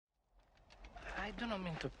I do not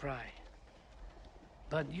mean to pry,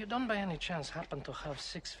 but you don't by any chance happen to have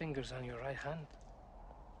 6 fingers on your right hand?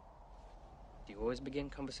 Do you always begin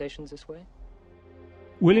conversations this way?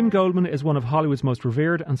 William Goldman is one of Hollywood's most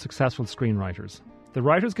revered and successful screenwriters. The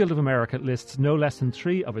Writers Guild of America lists no less than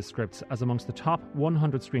 3 of his scripts as amongst the top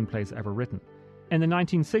 100 screenplays ever written. In the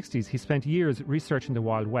 1960s, he spent years researching the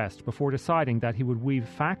Wild West before deciding that he would weave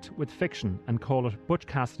fact with fiction and call it Butch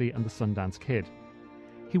Cassidy and the Sundance Kid.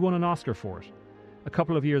 He won an Oscar for it. A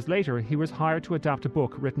couple of years later, he was hired to adapt a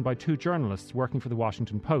book written by 2 journalists working for the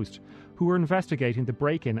Washington Post, who were investigating the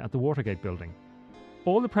break-in at the Watergate building.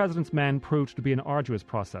 All the President's Men proved to be an arduous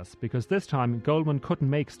process because this time Goldman couldn't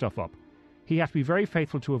make stuff up. He had to be very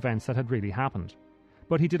faithful to events that had really happened.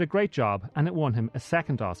 But he did a great job and it won him a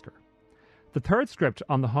second Oscar. The third script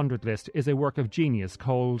on the 100 list is a work of genius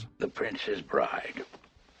called The Princess Bride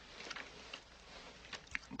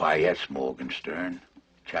by S. Morgenstern,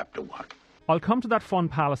 Chapter 1. I'll come to that fun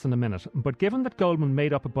palace in a minute, but given that Goldman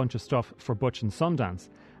made up a bunch of stuff for Butch and Sundance,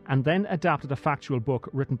 and then adapted a factual book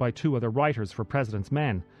written by 2 other writers for President's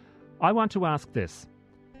Men, I want to ask this.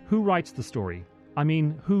 Who writes the story? I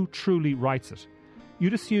mean, who truly writes it?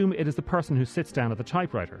 You'd assume it is the person who sits down at the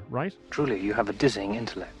typewriter, right? Truly, you have a dizzying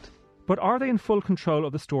intellect. But are they in full control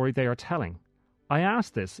of the story they are telling? I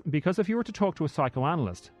ask this because if you were to talk to a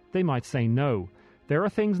psychoanalyst, they might say no. There are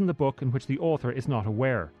things in the book in which the author is not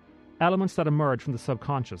aware. Elements that emerge from the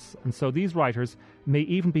subconscious, and so these writers may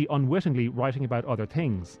even be unwittingly writing about other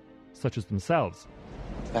things, such as themselves.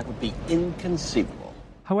 That would be inconceivable.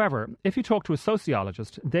 However, if you talk to a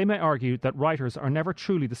sociologist, they may argue that writers are never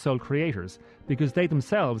truly the sole creators because they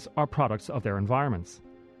themselves are products of their environments.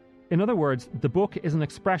 In other words, the book is an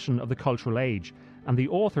expression of the cultural age, and the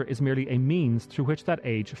author is merely a means through which that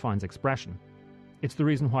age finds expression. It's the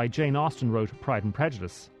reason why Jane Austen wrote Pride and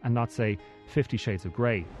Prejudice and not, say, 50 Shades of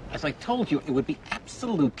Grey. As I told you, it would be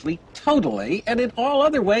absolutely, totally, and in all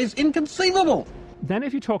other ways inconceivable. Then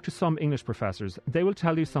if you talk to some English professors, they will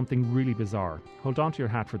tell you something really bizarre. Hold on to your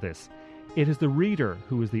hat for this. It is the reader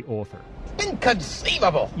who is the author.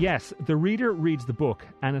 Inconceivable! Yes, the reader reads the book,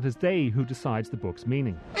 and it is they who decides the book's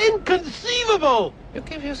meaning. Inconceivable! You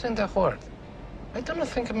keep using the word. I don't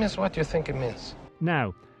think it means what you think it means.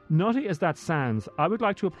 Now, nutty as that sounds, I would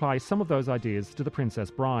like to apply some of those ideas to The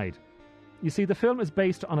Princess Bride. You see, the film is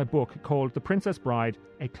based on a book called The Princess Bride,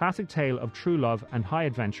 a classic tale of true love and high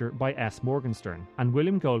adventure by S. Morgenstern, and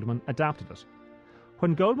William Goldman adapted it.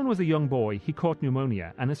 When Goldman was a young boy, he caught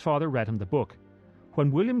pneumonia, and his father read him the book.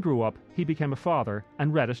 When William grew up, he became a father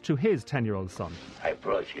and read it to his 10-year-old son. I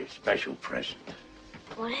brought you a special present.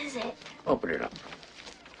 What is it? Open it up.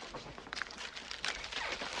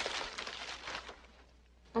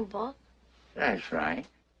 A book? That's right.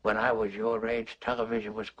 When I was your age,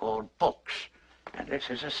 television was called books. And this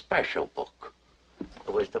is a special book.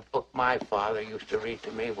 It was the book my father used to read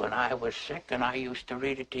to me when I was sick, and I used to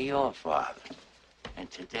read it to your father. And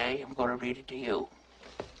today, I'm going to read it to you.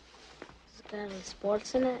 Is there any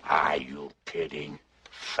sports in it? Are you kidding?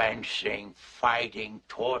 Fencing, fighting,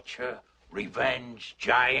 torture, revenge,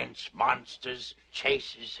 giants, monsters,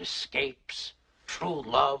 chases, escapes, true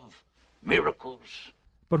love, miracles.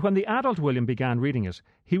 But when the adult William began reading it,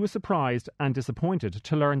 he was surprised and disappointed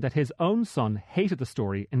to learn that his own son hated the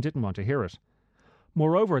story and didn't want to hear it.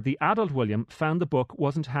 Moreover, the adult William found the book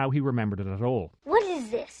wasn't how he remembered it at all. What is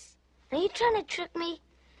this? Are you trying to trick me?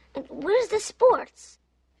 And where's the sports?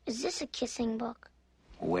 Is this a kissing book?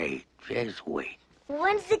 Wait, just wait.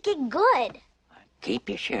 When's it get good? Keep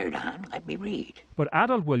your shirt on. Let me read. But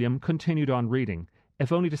adult William continued on reading,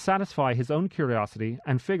 if only to satisfy his own curiosity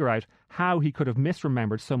and figure out how he could have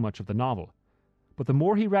misremembered so much of the novel. But the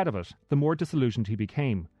more he read of it, the more disillusioned he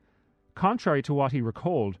became. Contrary to what he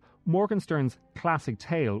recalled, Morgenstern's classic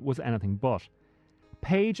tale was anything but.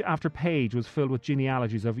 Page after page was filled with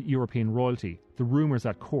genealogies of European royalty, the rumours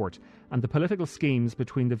at court, and the political schemes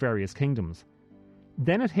between the various kingdoms.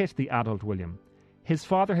 Then it hit the adult William. His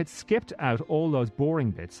father had skipped out all those boring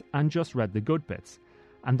bits and just read the good bits,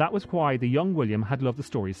 and that was why the young William had loved the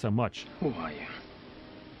story so much. Who are you?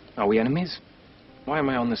 Are we enemies? Why am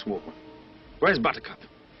I on this wall? Where's Buttercup?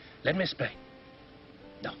 Let me explain.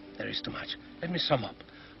 No, there is too much. Let me sum up.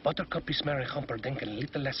 Buttercup is marrying Humperdinck in a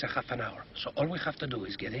little less than half an hour. So all we have to do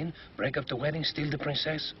is get in, break up the wedding, steal the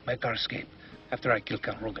princess, make our escape. After I kill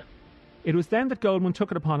Count Rugen. It was then that Goldman took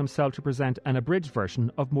it upon himself to present an abridged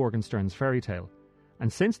version of Morgenstern's fairy tale.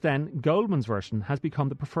 And since then, Goldman's version has become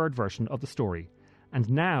the preferred version of the story. And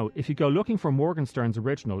now, if you go looking for Morgenstern's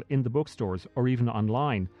original in the bookstores or even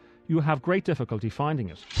online, you will have great difficulty finding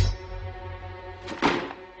it.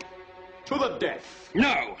 To the death.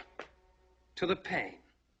 No! To the pain.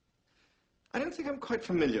 I don't think I'm quite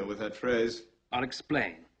familiar with that phrase. I'll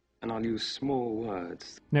explain, and I'll use small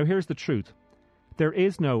words. Now here's the truth. There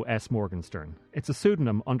is no S. Morgenstern. It's a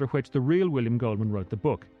pseudonym under which the real William Goldman wrote the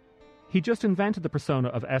book. He just invented the persona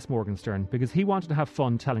of S. Morgenstern because he wanted to have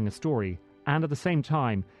fun telling a story and at the same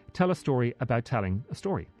time tell a story about telling a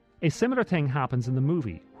story. A similar thing happens in the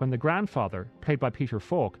movie when the grandfather, played by Peter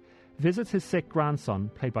Falk, visits his sick grandson,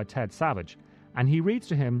 played by Ted Savage, and he reads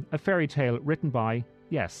to him a fairy tale written by,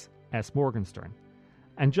 yes, S. Morgenstern.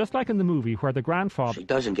 And just like in the movie where the grandfather... She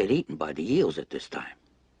doesn't get eaten by the eels at this time.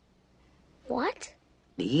 What?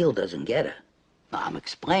 The eel doesn't get her. Now, I'm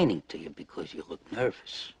explaining to you because you look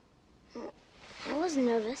nervous. I was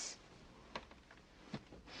nervous.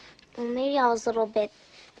 Well, maybe I was a little bit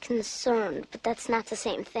concerned, but that's not the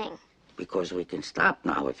same thing. Because we can stop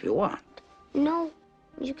now if you want. No,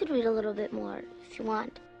 you could read a little bit more if you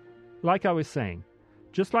want. Like I was saying,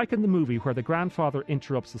 just like in the movie where the grandfather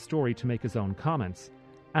interrupts the story to make his own comments,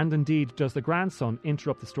 and indeed does the grandson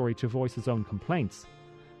interrupt the story to voice his own complaints,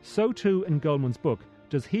 so too in Goldman's book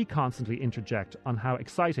does he constantly interject on how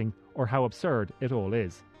exciting or how absurd it all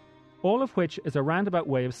is. All of which is a roundabout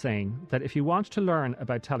way of saying that if you want to learn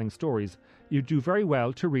about telling stories, you do very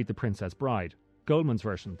well to read The Princess Bride. Goldman's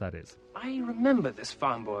version, that is. I remember this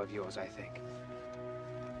farm boy of yours, I think.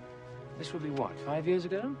 This would be what, 5 years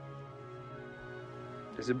ago?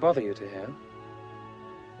 Does it bother you to hear?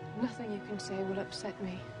 Nothing you can say will upset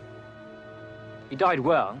me. He died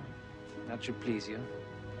well. That should please you.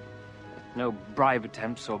 No bribe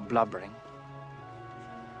attempts or blubbering.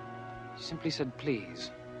 He simply said, please.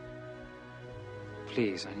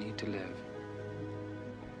 Please, I need to live.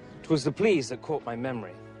 It was the please that caught my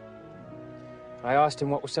memory. I asked him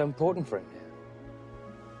what was so important for him here.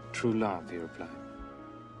 True love, he replied.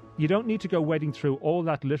 You don't need to go wading through all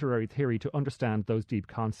that literary theory to understand those deep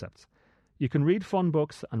concepts. You can read fun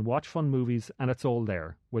books and watch fun movies, and it's all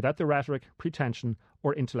there, without the rhetoric, pretension,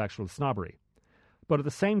 or intellectual snobbery. But at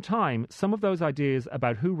the same time, some of those ideas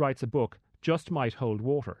about who writes a book just might hold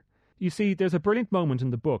water. You see, there's a brilliant moment in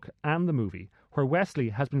the book and the movie where Wesley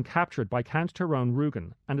has been captured by Count Tyrone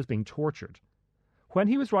Rugen and is being tortured. When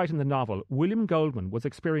he was writing the novel, William Goldman was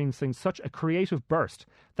experiencing such a creative burst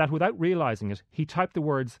that without realising it, he typed the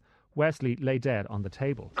words, "Wesley lay dead" on the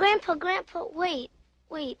table. Grandpa, wait.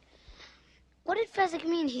 What did Fezzik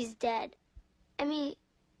mean he's dead? I mean,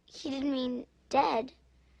 he didn't mean dead.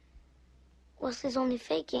 Wesley's only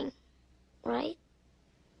faking, right?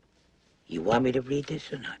 You want me to read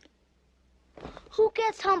this or not? Who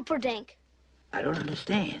gets Humperdinck? I don't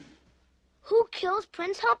understand. Who kills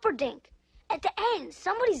Prince Humperdinck? At the end,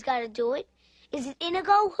 somebody's got to do it. Is it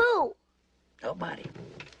Inigo? Who? Nobody.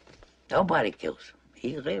 Nobody kills him.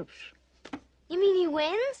 He lives. You mean he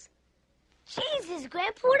wins? Jesus,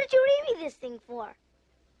 Grandpa, what did you read me this thing for?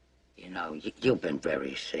 You know, you've been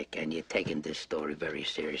very sick, and you're taking this story very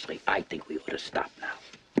seriously. I think we ought to stop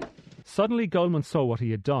now. Suddenly Goldman saw what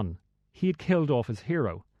he had done. He had killed off his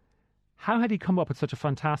hero. How had he come up with such a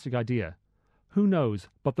fantastic idea? Who knows,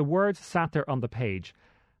 but the words sat there on the page,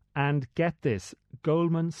 and get this,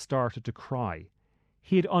 Goldman started to cry.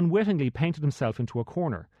 He had unwittingly painted himself into a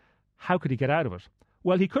corner. How could he get out of it?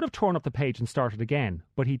 Well, he could have torn up the page and started again,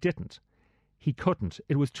 but he didn't. He couldn't.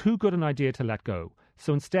 It was too good an idea to let go.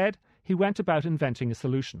 So instead, he went about inventing a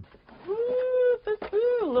solution.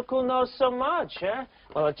 Look who knows so much, huh?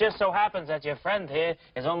 Well, it just so happens that your friend here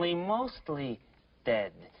is only mostly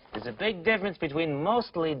dead. There's a big difference between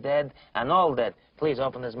mostly dead and all dead. Please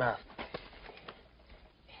open his mouth.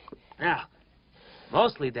 Now,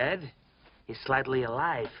 mostly dead is slightly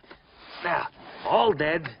alive. Now, all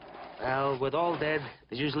dead, well, with all dead,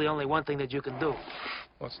 there's usually only one thing that you can do.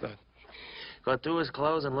 What's that? Go through his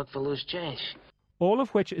clothes and look for loose change. All of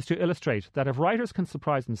which is to illustrate that if writers can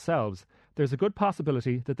surprise themselves, there's a good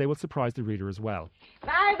possibility that they will surprise the reader as well.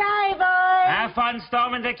 Bye-bye, boys! Have fun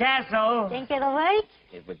storming the castle! Think it'll work?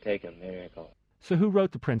 It would take a miracle. So who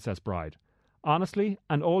wrote The Princess Bride? Honestly,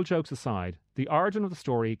 and all jokes aside, the origin of the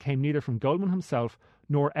story came neither from Goldman himself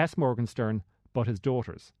nor S. Morgenstern, but his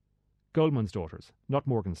daughters. Goldman's daughters, not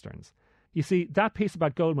Morgenstern's. You see, that piece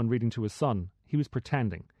about Goldman reading to his son, he was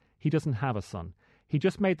pretending. He doesn't have a son. He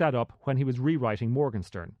just made that up when he was rewriting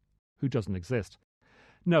Morgenstern, who doesn't exist.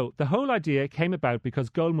 No, the whole idea came about because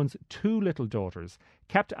Goldman's two little daughters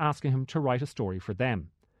kept asking him to write a story for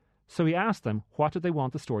them. So he asked them what did they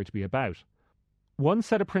want the story to be about. One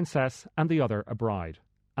said a princess and the other a bride.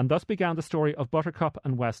 And thus began the story of Buttercup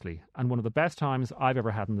and Wesley, and one of the best times I've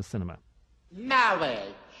ever had in the cinema.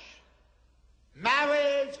 Marriage.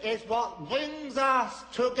 Marriage is what brings us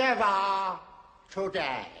together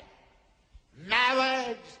today.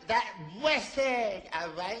 Marriage, that blessed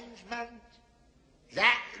arrangement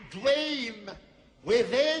that dream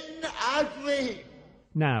within a dream.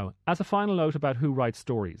 Now, as a final note about who writes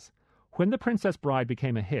stories, when The Princess Bride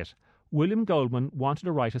became a hit, William Goldman wanted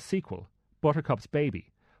to write a sequel, Buttercup's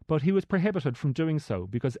Baby, but he was prohibited from doing so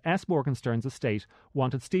because S. Morgenstern's estate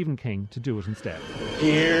wanted Stephen King to do it instead.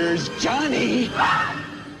 Here's Johnny!